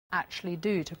actually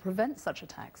do to prevent such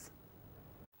attacks?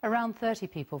 Around 30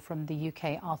 people from the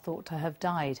UK are thought to have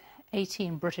died.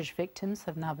 18 British victims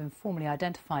have now been formally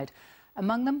identified.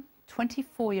 Among them,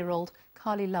 24-year-old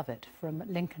Carly Lovett from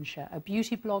Lincolnshire, a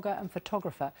beauty blogger and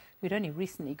photographer who'd only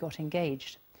recently got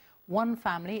engaged. One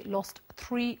family lost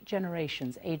 3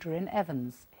 generations. Adrian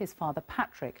Evans, his father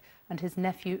Patrick and his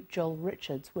nephew Joel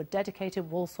Richards were dedicated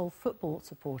Walsall football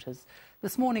supporters.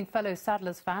 This morning, fellow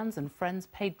Saddlers fans and friends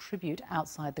paid tribute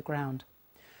outside the ground.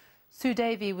 Sue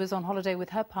Davey was on holiday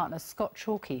with her partner Scott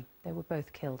Chalkey. They were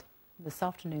both killed. This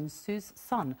afternoon, Sue's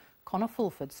son, Connor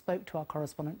Fulford, spoke to our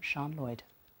correspondent Sian Lloyd.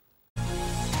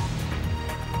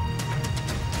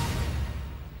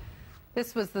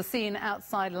 This was the scene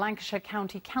outside Lancashire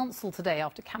County Council today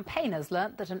after campaigners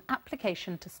learnt that an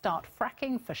application to start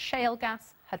fracking for shale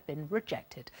gas had been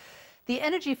rejected. The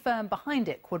energy firm behind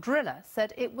it, Quadrilla,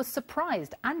 said it was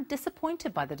surprised and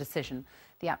disappointed by the decision.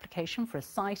 The application for a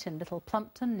site in Little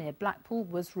Plumpton near Blackpool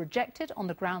was rejected on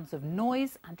the grounds of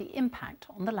noise and the impact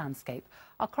on the landscape.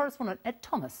 Our correspondent Ed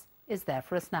Thomas is there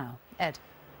for us now. Ed.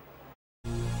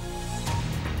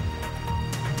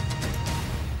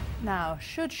 Now,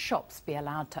 should shops be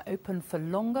allowed to open for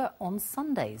longer on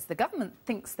Sundays? The government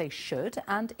thinks they should,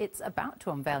 and it's about to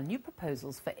unveil new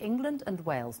proposals for England and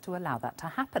Wales to allow that to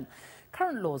happen.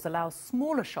 Current laws allow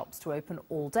smaller shops to open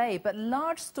all day, but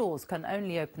large stores can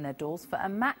only open their doors for a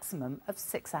maximum of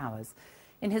 6 hours.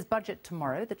 In his budget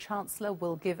tomorrow, the Chancellor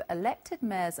will give elected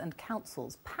mayors and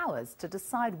councils powers to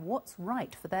decide what's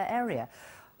right for their area.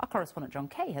 Our correspondent John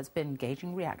Kay has been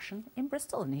gauging reaction in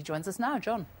Bristol, and he joins us now.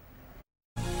 John.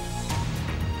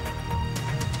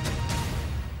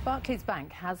 Barclays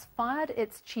Bank has fired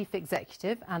its chief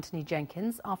executive, Anthony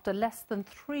Jenkins, after less than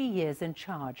 3 years in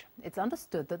charge. It's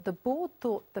understood that the board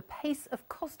thought the pace of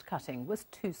cost-cutting was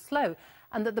too slow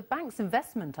and that the bank's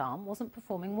investment arm wasn't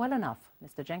performing well enough.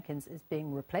 Mr. Jenkins is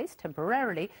being replaced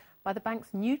temporarily by the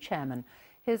bank's new chairman.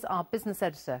 Here's our business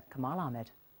editor, Kamal Ahmed.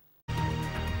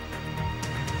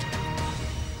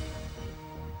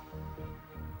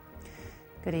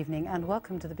 Good evening and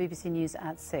welcome to the BBC News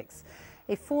at 6.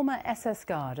 A former SS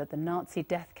guard at the Nazi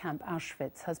death camp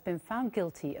Auschwitz has been found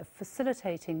guilty of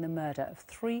facilitating the murder of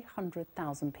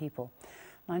 300,000 people.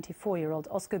 94-year-old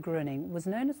Oskar Gröning was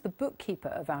known as the bookkeeper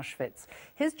of Auschwitz.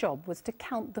 His job was to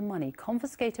count the money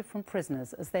confiscated from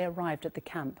prisoners as they arrived at the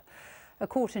camp. A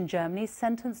court in Germany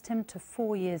sentenced him to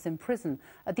 4 years in prison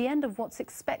at the end of what's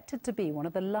expected to be one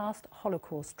of the last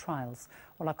Holocaust trials.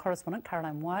 Well, our correspondent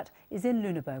Caroline Wyatt is in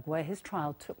Lüneburg, where his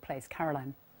trial took place.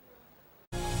 Caroline.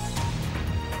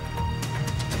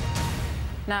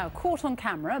 Now, caught on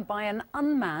camera by an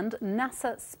unmanned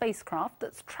NASA spacecraft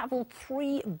that's travelled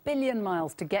 3 billion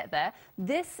miles to get there,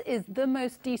 this is the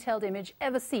most detailed image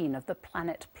ever seen of the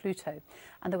planet Pluto.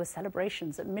 And there were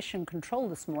celebrations at Mission Control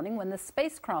this morning when the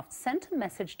spacecraft sent a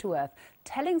message to Earth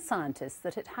telling scientists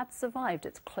that it had survived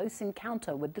its close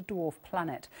encounter with the dwarf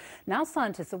planet. Now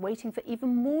scientists are waiting for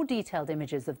even more detailed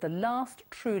images of the last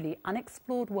truly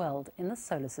unexplored world in the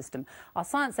solar system. Our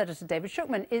science editor David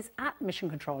Shukman is at Mission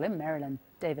Control in Maryland.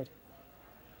 David.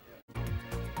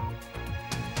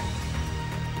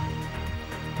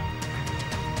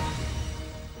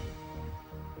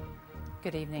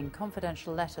 Good evening.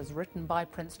 Confidential letters written by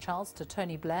Prince Charles to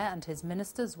Tony Blair and his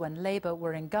ministers when Labour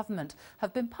were in government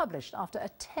have been published after a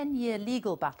 10-year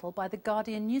legal battle by the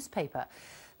Guardian newspaper.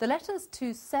 The letters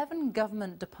to 7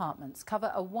 government departments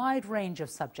cover a wide range of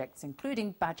subjects,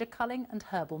 including badger culling and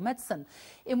herbal medicine.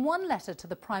 In one letter to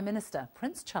the Prime Minister,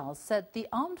 Prince Charles said the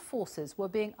armed forces were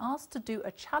being asked to do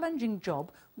a challenging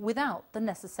job without the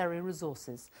necessary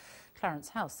resources. Clarence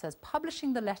House says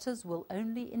publishing the letters will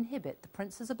only inhibit the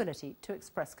Prince's ability to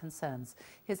express concerns.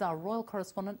 Here's our royal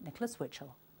correspondent Nicholas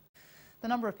Witchell. The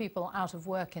number of people out of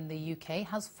work in the UK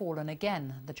has fallen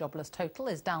again. The jobless total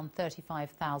is down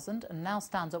 35,000 and now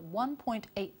stands at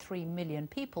 1.83 million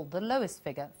people, the lowest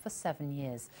figure for 7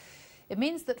 years. It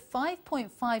means that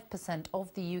 5.5%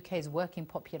 of the UK's working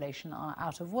population are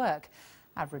out of work.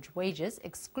 Average wages,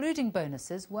 excluding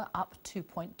bonuses, were up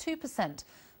 2.2%.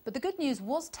 But the good news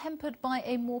was tempered by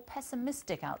a more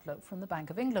pessimistic outlook from the Bank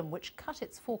of England, which cut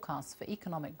its forecasts for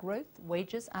economic growth,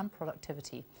 wages and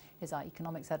productivity. Here's our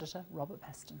economics editor, Robert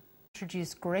Peston.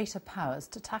 Introduced greater powers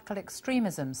to tackle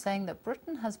extremism, saying that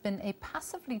Britain has been a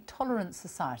passively tolerant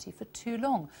society for too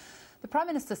long. The Prime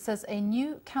Minister says a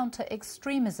new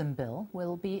counter-extremism bill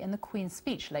will be in the Queen's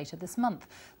speech later this month.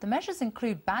 The measures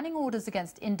include banning orders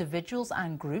against individuals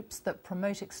and groups that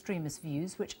promote extremist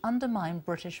views which undermine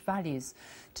British values.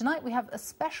 Tonight we have a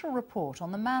special report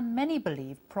on the man many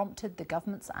believe prompted the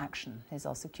government's action. Here's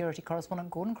our security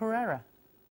correspondent Gordon Carrera.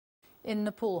 In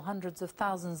Nepal, hundreds of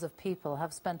thousands of people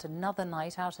have spent another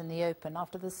night out in the open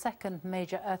after the second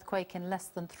major earthquake in less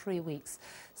than 3 weeks.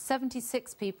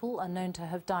 76 people are known to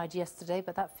have died yesterday,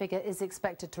 but that figure is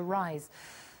expected to rise.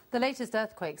 The latest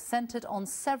earthquake centred on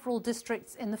several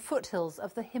districts in the foothills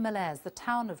of the Himalayas. The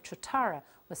town of Chotara,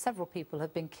 where several people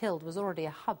have been killed, was already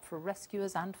a hub for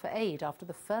rescuers and for aid after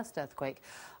the first earthquake.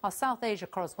 Our South Asia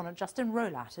correspondent Justin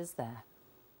Rolat is there.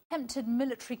 Attempted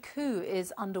military coup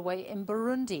is underway in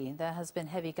Burundi. There has been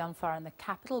heavy gunfire in the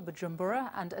capital,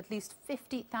 Bujumbura, and at least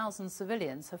 50,000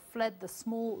 civilians have fled the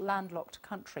small landlocked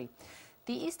country.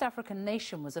 The East African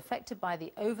nation was affected by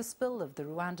the overspill of the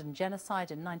Rwandan genocide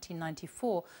in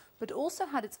 1994, but also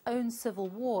had its own civil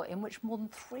war in which more than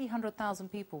 300,000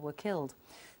 people were killed.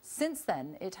 Since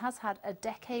then, it has had a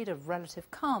decade of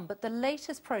relative calm, but the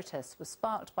latest protests were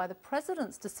sparked by the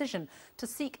president's decision to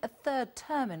seek a third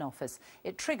term in office.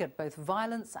 It triggered both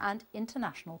violence and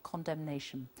international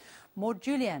condemnation. Maud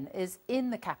Julien is in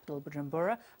the capital,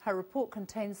 Bujumbura. Her report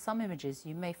contains some images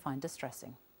you may find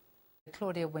distressing.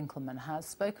 Claudia Winkleman has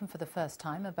spoken for the first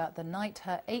time about the night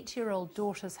her 8-year-old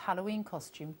daughter's Halloween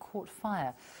costume caught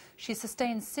fire. She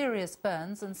sustained serious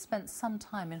burns and spent some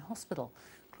time in hospital.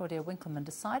 Claudia Winkleman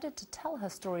decided to tell her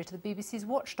story to the BBC's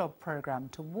Watchdog programme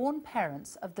to warn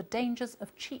parents of the dangers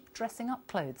of cheap dressing-up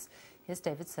clothes. Here's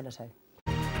David Silito.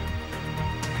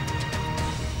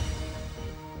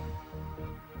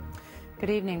 Good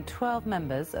evening. 12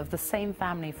 members of the same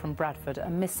family from Bradford are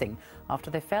missing after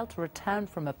they failed to return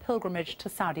from a pilgrimage to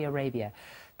Saudi Arabia.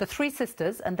 The 3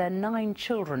 sisters and their 9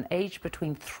 children, aged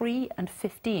between 3 and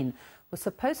 15, were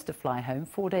supposed to fly home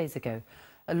 4 days ago.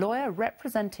 A lawyer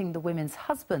representing the women's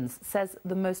husbands says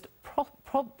the most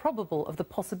probable of the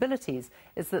possibilities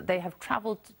is that they have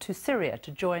travelled to Syria to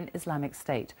join Islamic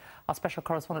State. Our special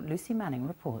correspondent Lucy Manning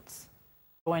reports.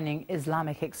 Joining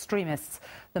Islamic extremists,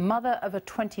 the mother of a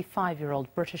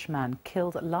 25-year-old British man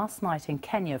killed last night in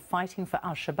Kenya fighting for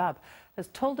Al-Shabaab has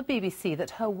told the BBC that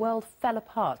her world fell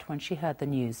apart when she heard the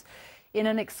news. In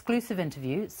an exclusive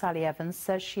interview, Sally Evans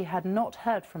says she had not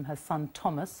heard from her son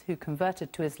Thomas, who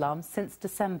converted to Islam, since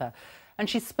December. And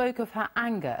she spoke of her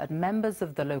anger at members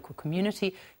of the local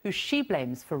community who she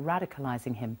blames for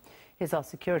radicalising him. Here's our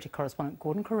security correspondent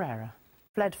Gordon Carrera.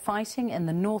 Fled fighting in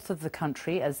the north of the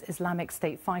country as Islamic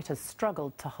State fighters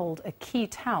struggled to hold a key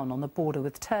town on the border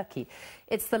with Turkey.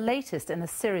 It's the latest in a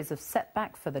series of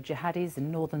setbacks for the jihadis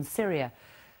in northern Syria.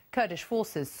 Kurdish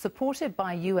forces, supported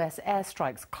by US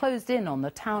airstrikes, closed in on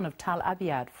the town of Tal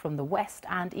Abyad from the west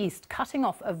and east, cutting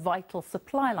off a vital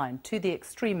supply line to the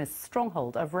extremist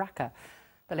stronghold of Raqqa.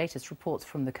 The latest reports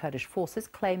from the Kurdish forces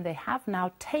claim they have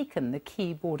now taken the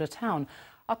key border town.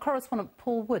 Our correspondent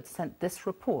Paul Wood sent this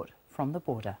report from the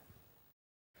border.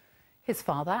 His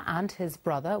father and his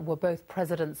brother were both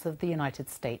presidents of the United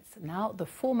States. Now, the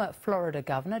former Florida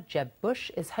governor, Jeb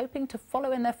Bush, is hoping to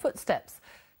follow in their footsteps.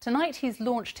 Tonight, he's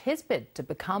launched his bid to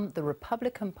become the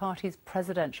Republican Party's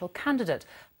presidential candidate,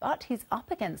 but he's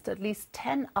up against at least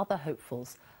 10 other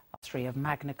hopefuls. The history of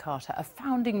Magna Carta, a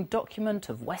founding document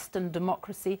of Western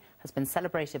democracy, has been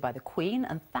celebrated by the Queen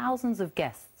and thousands of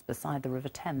guests beside the River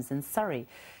Thames in Surrey.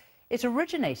 It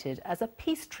originated as a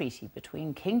peace treaty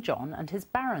between King John and his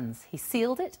barons. He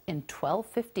sealed it in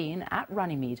 1215 at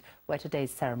Runnymede, where today's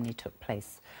ceremony took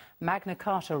place. Magna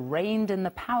Carta reined in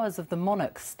the powers of the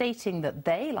monarch, stating that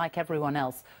they, like everyone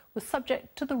else, were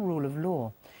subject to the rule of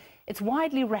law. It's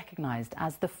widely recognised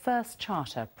as the first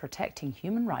charter protecting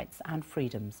human rights and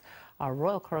freedoms. Our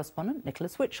royal correspondent,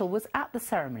 Nicholas Witchell, was at the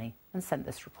ceremony and sent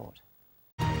this report.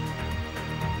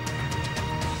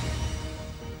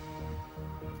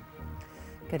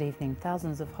 Good evening.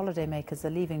 Thousands of holidaymakers are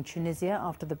leaving Tunisia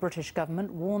after the British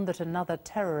government warned that another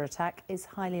terror attack is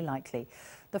highly likely.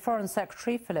 The Foreign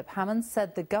Secretary, Philip Hammond,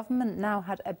 said the government now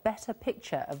had a better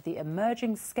picture of the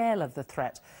emerging scale of the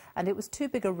threat, and it was too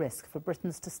big a risk for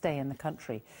Britons to stay in the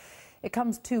country. It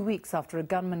comes 2 weeks after a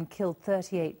gunman killed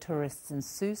 38 tourists in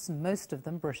Sousse, most of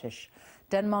them British.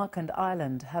 Denmark and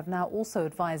Ireland have now also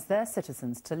advised their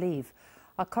citizens to leave.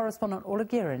 Our correspondent Ola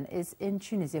Girin is in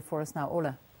Tunisia for us now.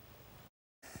 Ola.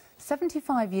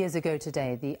 75 years ago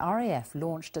today, the RAF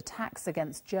launched attacks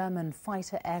against German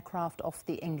fighter aircraft off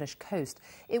the English coast.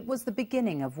 It was the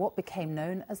beginning of what became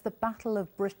known as the Battle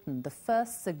of Britain, the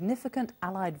first significant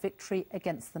Allied victory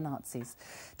against the Nazis.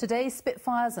 Today,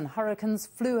 Spitfires and Hurricanes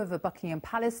flew over Buckingham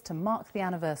Palace to mark the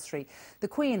anniversary. The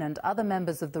Queen and other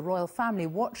members of the royal family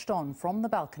watched on from the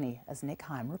balcony, as Nick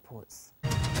Heim reports.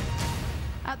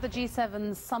 At the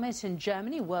G7 summit in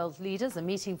Germany, world leaders are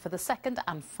meeting for the second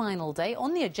and final day.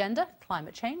 On the agenda,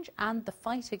 climate change and the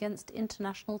fight against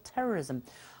international terrorism.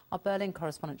 Our Berlin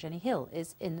correspondent Jenny Hill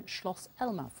is in Schloss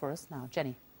Elmar for us now.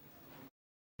 Jenny.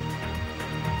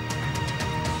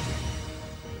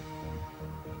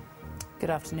 Good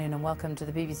afternoon and welcome to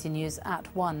the BBC News at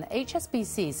 1.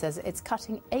 HSBC says it's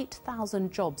cutting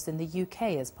 8,000 jobs in the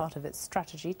UK as part of its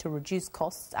strategy to reduce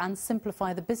costs and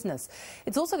simplify the business.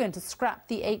 It's also going to scrap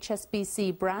the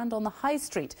HSBC brand on the high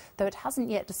street, though it hasn't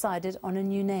yet decided on a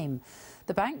new name.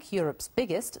 The bank, Europe's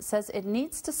biggest, says it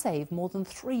needs to save more than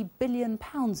 £3 billion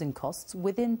in costs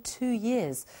within 2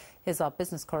 years. Here's our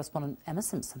business correspondent, Emma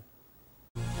Simpson.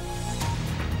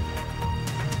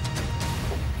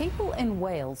 People in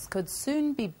Wales could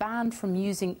soon be banned from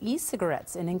using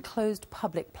e-cigarettes in enclosed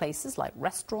public places like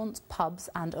restaurants, pubs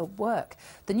and at work.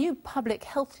 The new public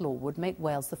health law would make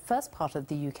Wales the first part of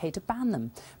the UK to ban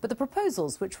them. But the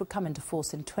proposals, which would come into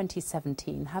force in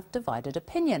 2017, have divided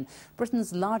opinion.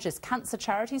 Britain's largest cancer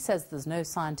charity says there's no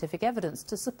scientific evidence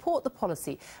to support the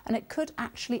policy and it could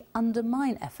actually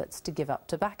undermine efforts to give up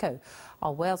tobacco.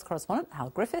 Our Wales correspondent, Hal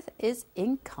Griffith, is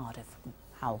in Cardiff.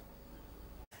 Hal.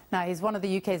 Now, he's one of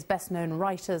the UK's best-known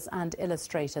writers and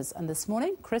illustrators, and this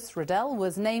morning, Chris Riddell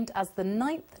was named as the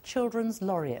 9th Children's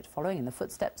Laureate, following in the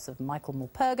footsteps of Michael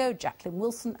Morpurgo, Jacqueline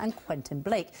Wilson and Quentin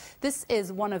Blake. This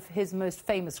is one of his most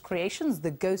famous creations,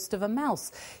 The Ghost of a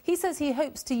Mouse. He says he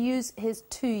hopes to use his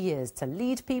 2 years to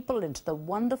lead people into the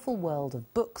wonderful world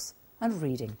of books and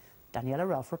reading. Daniela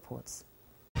Ralph reports.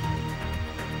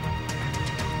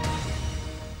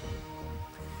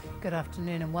 Good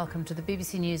afternoon and welcome to the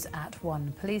BBC News at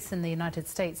 1. Police in the United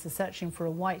States are searching for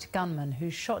a white gunman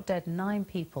who shot dead 9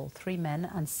 people, 3 men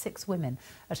and 6 women,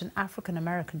 at an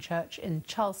African-American church in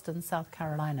Charleston, South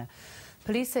Carolina.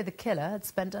 Police say the killer had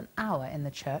spent an hour in the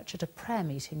church at a prayer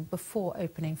meeting before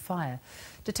opening fire.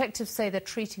 Detectives say they're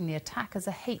treating the attack as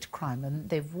a hate crime and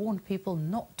they've warned people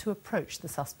not to approach the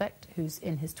suspect, who's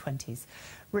in his 20s.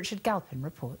 Richard Galpin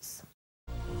reports.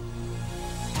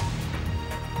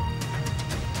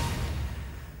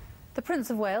 The Prince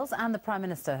of Wales and the Prime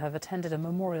Minister have attended a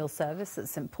memorial service at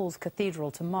St Paul's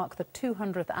Cathedral to mark the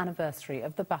 200th anniversary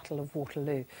of the Battle of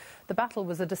Waterloo. The battle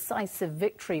was a decisive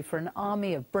victory for an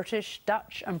army of British,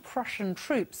 Dutch and Prussian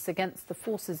troops against the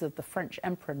forces of the French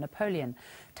Emperor Napoleon.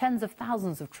 Tens of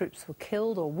thousands of troops were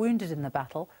killed or wounded in the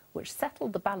battle, which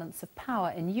settled the balance of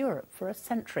power in Europe for a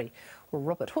century. Well,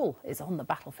 Robert Hall is on the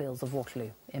battlefields of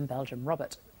Waterloo in Belgium.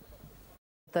 Robert.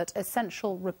 That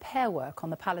essential repair work on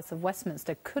the Palace of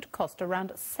Westminster could cost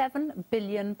around £7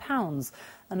 billion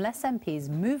unless MPs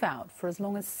move out for as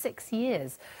long as 6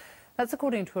 years. That's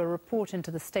according to a report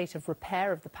into the state of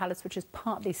repair of the palace, which is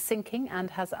partly sinking and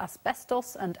has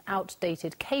asbestos and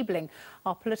outdated cabling.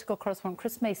 Our political correspondent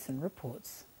Chris Mason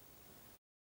reports.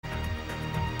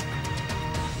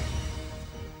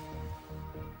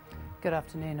 Good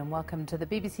afternoon and welcome to the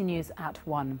BBC News at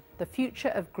 1. The future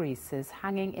of Greece is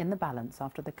hanging in the balance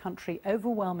after the country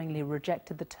overwhelmingly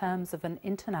rejected the terms of an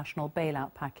international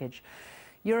bailout package.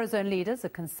 Eurozone leaders are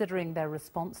considering their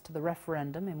response to the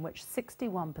referendum in which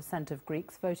 61% of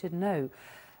Greeks voted no.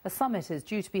 A summit is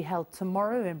due to be held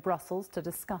tomorrow in Brussels to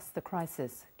discuss the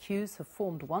crisis. Queues have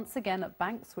formed once again at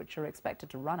banks, which are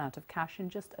expected to run out of cash in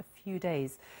just a few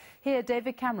days. Here,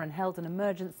 David Cameron held an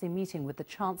emergency meeting with the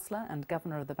Chancellor and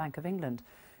Governor of the Bank of England.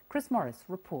 Chris Morris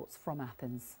reports from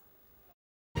Athens.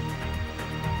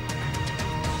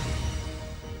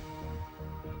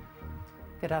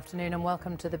 Good afternoon and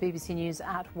welcome to the BBC News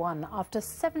at 1. After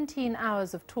 17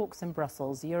 hours of talks in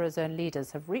Brussels, Eurozone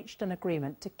leaders have reached an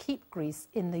agreement to keep Greece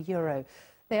in the euro.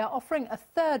 They are offering a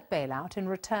third bailout in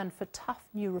return for tough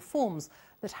new reforms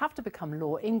that have to become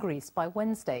law in Greece by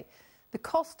Wednesday. The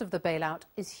cost of the bailout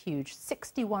is huge,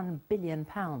 £61 billion.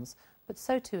 But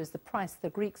so too is the price the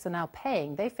Greeks are now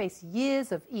paying. They face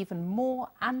years of even more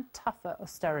and tougher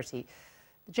austerity.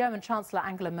 The German Chancellor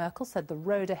Angela Merkel said the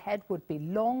road ahead would be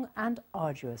long and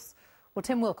arduous. Well,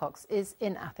 Tim Wilcox is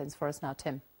in Athens for us now.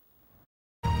 Tim.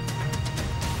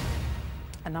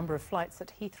 A number of flights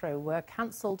at Heathrow were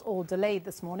cancelled or delayed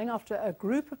this morning after a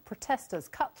group of protesters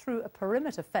cut through a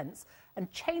perimeter fence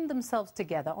and chained themselves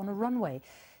together on a runway.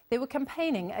 They were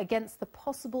campaigning against the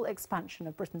possible expansion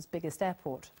of Britain's biggest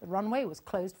airport. The runway was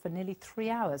closed for nearly 3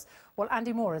 hours. Well,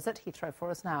 Andy Moore is at Heathrow for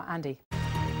us now. Andy.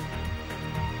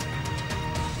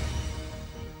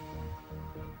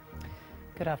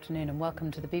 Good afternoon and welcome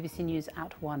to the BBC News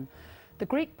at 1. The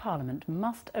Greek Parliament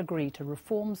must agree to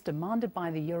reforms demanded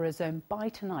by the Eurozone by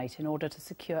tonight in order to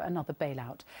secure another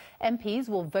bailout. MPs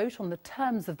will vote on the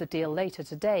terms of the deal later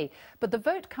today, but the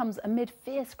vote comes amid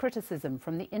fierce criticism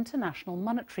from the International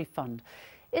Monetary Fund.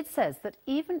 It says that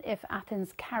even if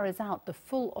Athens carries out the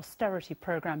full austerity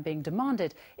programme being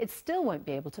demanded, it still won't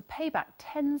be able to pay back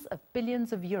tens of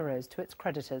billions of euros to its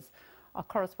creditors. Our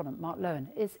correspondent Mark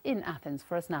Lowen is in Athens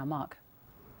for us now. Mark.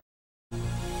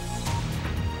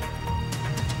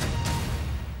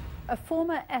 A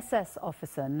former SS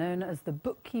officer known as the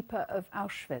bookkeeper of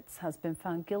Auschwitz has been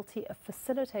found guilty of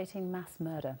facilitating mass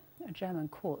murder. A German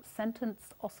court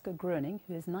sentenced Oskar Gröning,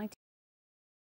 who is 90